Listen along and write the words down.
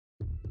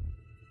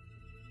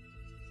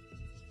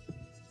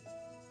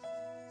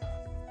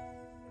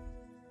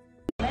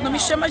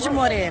chama de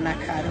morena,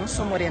 cara. Eu não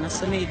sou morena,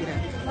 sou negra.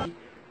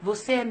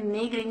 Você é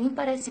negra e nem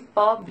parece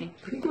pobre.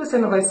 Por que você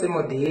não vai ser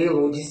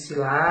modelo, ou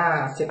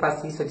desfilar, ser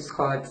passista de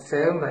escola de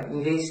samba,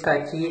 em vez de estar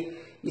aqui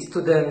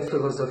estudando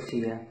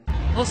filosofia?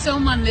 Você é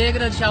uma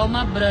negra de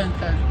alma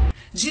branca.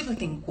 Diva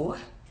tem cor?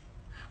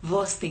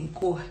 Voz tem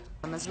cor?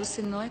 Mas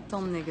você não é tão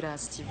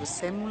negraste,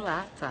 você é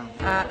mulata.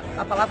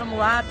 A palavra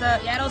mulata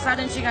era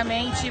usada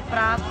antigamente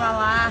para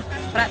falar,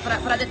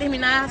 para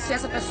determinar se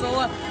essa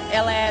pessoa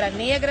ela era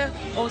negra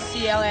ou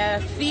se ela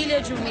era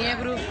filha de um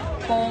negro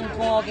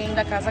com alguém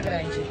da casa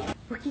grande.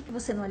 Por que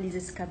você não alisa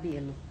esse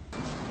cabelo?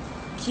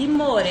 Que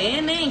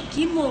morena, hein?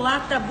 Que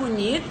mulata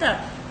bonita.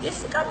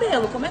 Esse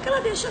cabelo, como é que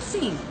ela deixa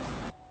assim?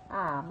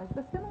 Ah, mas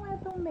você não é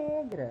tão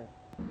negra.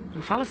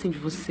 Não fala assim de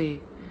você.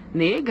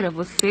 Negra,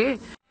 você?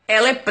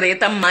 Ela é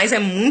preta, mas é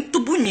muito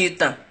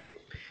bonita.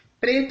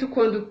 Preto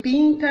quando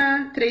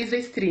pinta,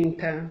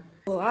 3x30.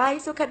 Ai,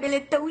 seu cabelo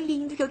é tão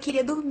lindo que eu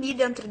queria dormir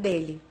dentro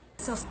dele.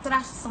 Seus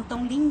traços são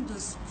tão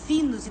lindos,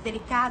 finos e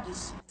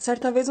delicados.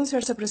 Certa vez um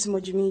senhor se aproximou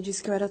de mim e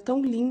disse que eu era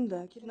tão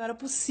linda que não era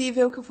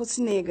possível que eu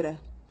fosse negra.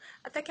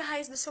 Até que a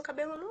raiz do seu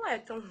cabelo não é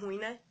tão ruim,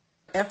 né?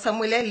 Essa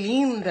mulher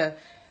linda,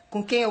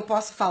 com quem eu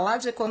posso falar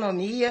de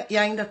economia e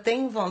ainda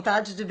tenho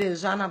vontade de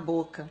beijar na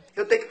boca.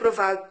 Eu tenho que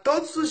provar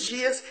todos os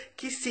dias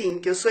que sim,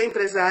 que eu sou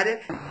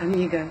empresária.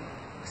 Amiga,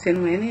 você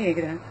não é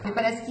negra. Me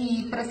parece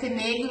que para ser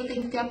negro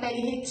tem que ter a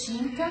pele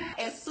retinta.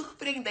 É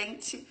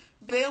surpreendente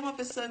ver uma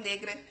pessoa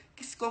negra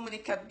que se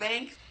comunica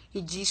bem.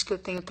 E diz que eu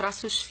tenho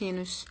traços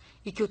finos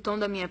e que o tom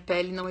da minha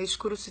pele não é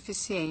escuro o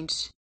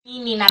suficiente.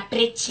 Menina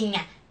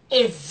pretinha,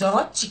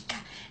 exótica,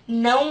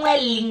 não é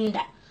linda.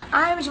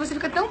 Ai, mas você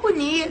fica tão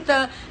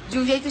bonita, de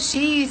um jeito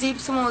X,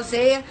 Y,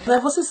 Z.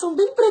 Vocês são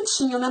bem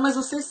pretinhos, né? Mas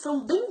vocês são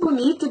bem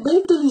bonitos e bem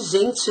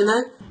inteligentes,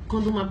 né?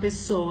 Quando uma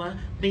pessoa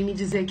vem me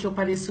dizer que eu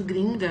pareço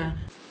gringa...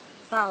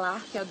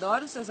 Falar que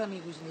adoro seus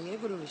amigos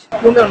negros.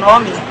 O meu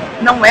nome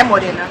não é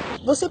morena.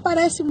 Você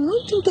parece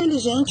muito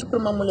inteligente para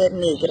uma mulher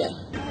negra.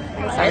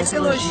 Parece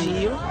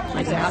elogio,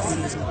 mas é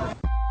racismo.